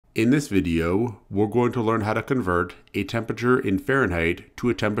In this video, we're going to learn how to convert a temperature in Fahrenheit to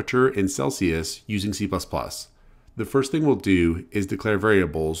a temperature in Celsius using C++. The first thing we'll do is declare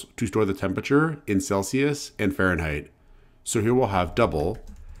variables to store the temperature in Celsius and Fahrenheit. So here we'll have double,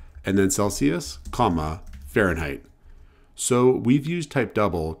 and then Celsius, comma, Fahrenheit. So we've used type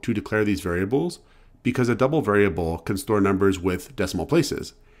double to declare these variables because a double variable can store numbers with decimal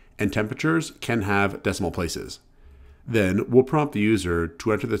places, and temperatures can have decimal places. Then we'll prompt the user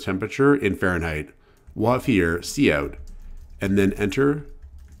to enter the temperature in Fahrenheit. We'll have here cout, and then enter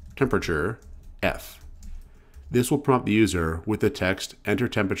temperature F. This will prompt the user with the text enter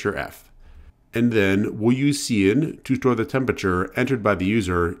temperature F. And then we'll use cin to store the temperature entered by the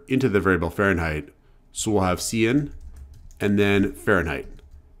user into the variable Fahrenheit. So we'll have cin and then Fahrenheit.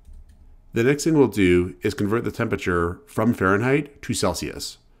 The next thing we'll do is convert the temperature from Fahrenheit to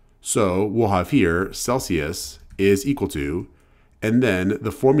Celsius. So we'll have here Celsius is equal to, and then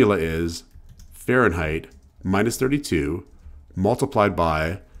the formula is Fahrenheit minus 32 multiplied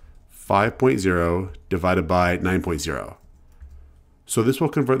by 5.0 divided by 9.0. So this will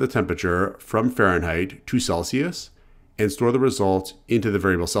convert the temperature from Fahrenheit to Celsius and store the result into the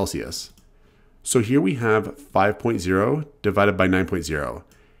variable Celsius. So here we have 5.0 divided by 9.0.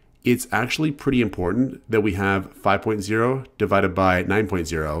 It's actually pretty important that we have 5.0 divided by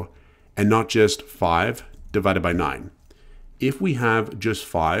 9.0 and not just 5 divided by 9. If we have just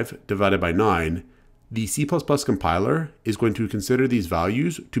 5 divided by 9, the C++ compiler is going to consider these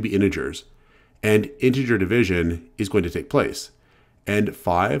values to be integers, and integer division is going to take place. And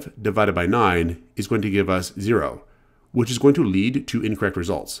 5 divided by 9 is going to give us 0, which is going to lead to incorrect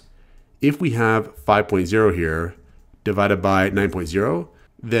results. If we have 5.0 here divided by 9.0,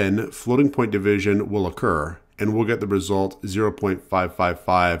 then floating point division will occur, and we'll get the result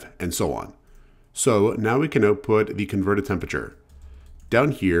 0.555 and so on. So now we can output the converted temperature.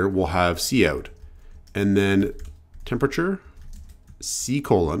 Down here we'll have cout, and then temperature, C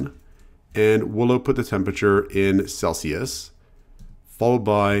colon, and we'll output the temperature in Celsius, followed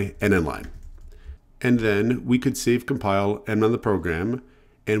by an end line. And then we could save, compile, and run the program,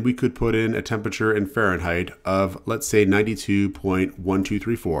 and we could put in a temperature in Fahrenheit of, let's say,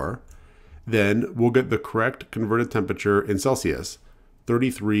 92.1234. Then we'll get the correct converted temperature in Celsius,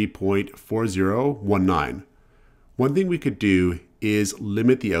 33.4019. One thing we could do is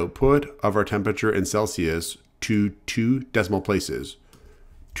limit the output of our temperature in Celsius to 2 decimal places.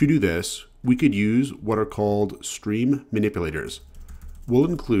 To do this, we could use what are called stream manipulators. We'll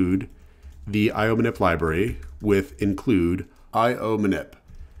include the iomanip library with include iomanip.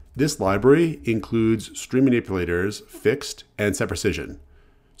 This library includes stream manipulators, fixed and set precision.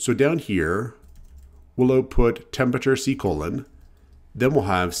 So down here, we'll output temperature C colon, then we'll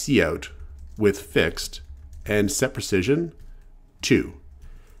have cout with fixed and set precision 2.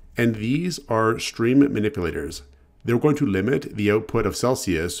 And these are stream manipulators. They're going to limit the output of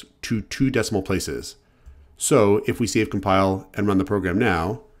Celsius to 2 decimal places. So if we save, compile, and run the program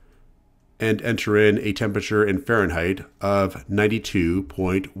now, and enter in a temperature in Fahrenheit of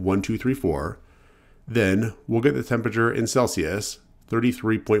 92.1234, then we'll get the temperature in Celsius,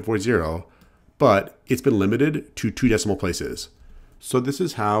 33.40, but it's been limited to 2 decimal places. So this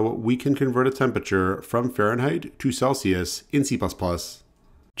is how we can convert a temperature from Fahrenheit to Celsius in C++.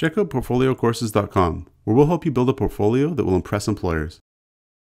 Check out portfoliocourses.com, where we'll help you build a portfolio that will impress employers.